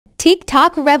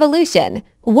TikTok revolution.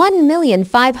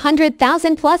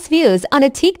 1,500,000 plus views on a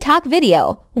TikTok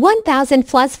video, 1,000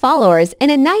 plus followers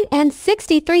in a night, and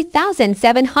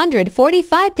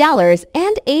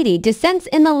 $63,745.82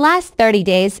 in the last 30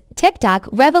 days. TikTok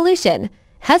revolution.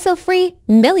 Hassle-free,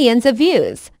 millions of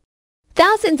views.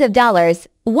 Thousands of dollars.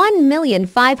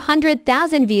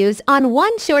 1,500,000 views on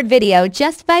one short video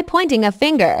just by pointing a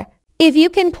finger. If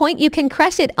you can point, you can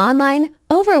crush it online.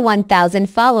 Over 1,000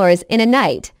 followers in a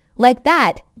night. Like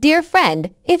that, dear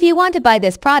friend. If you want to buy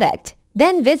this product,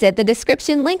 then visit the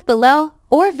description link below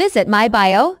or visit my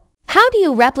bio. How do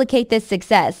you replicate this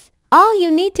success? All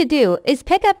you need to do is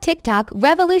pick up TikTok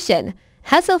revolution.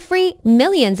 Hassle-free,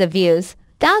 millions of views,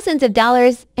 thousands of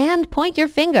dollars, and point your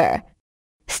finger.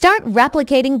 Start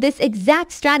replicating this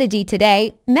exact strategy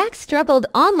today. Max struggled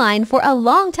online for a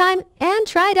long time and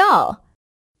tried all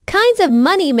kinds of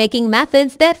money-making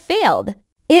methods that failed.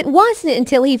 It wasn't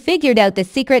until he figured out the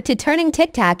secret to turning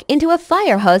TikTok into a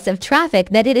fire hose of traffic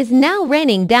that it is now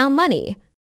raining down money.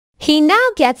 He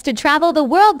now gets to travel the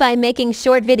world by making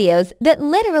short videos that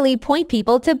literally point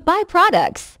people to buy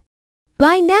products.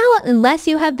 By now, unless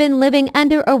you have been living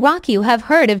under a rock, you have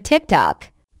heard of TikTok.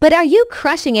 But are you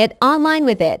crushing it online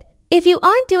with it? If you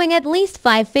aren't doing at least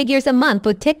 5 figures a month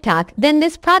with TikTok, then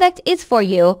this product is for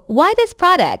you. Why this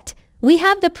product? We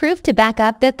have the proof to back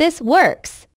up that this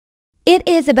works. It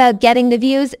is about getting the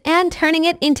views and turning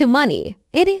it into money.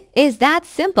 It is that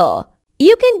simple.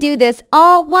 You can do this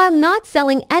all while not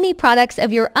selling any products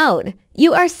of your own.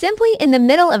 You are simply in the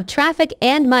middle of traffic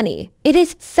and money. It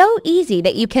is so easy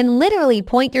that you can literally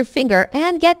point your finger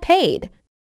and get paid.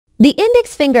 The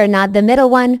index finger, not the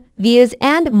middle one. Views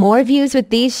and more views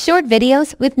with these short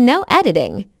videos with no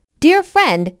editing. Dear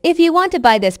friend, if you want to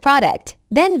buy this product,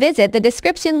 then visit the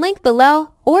description link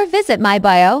below or visit my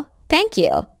bio. Thank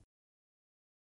you.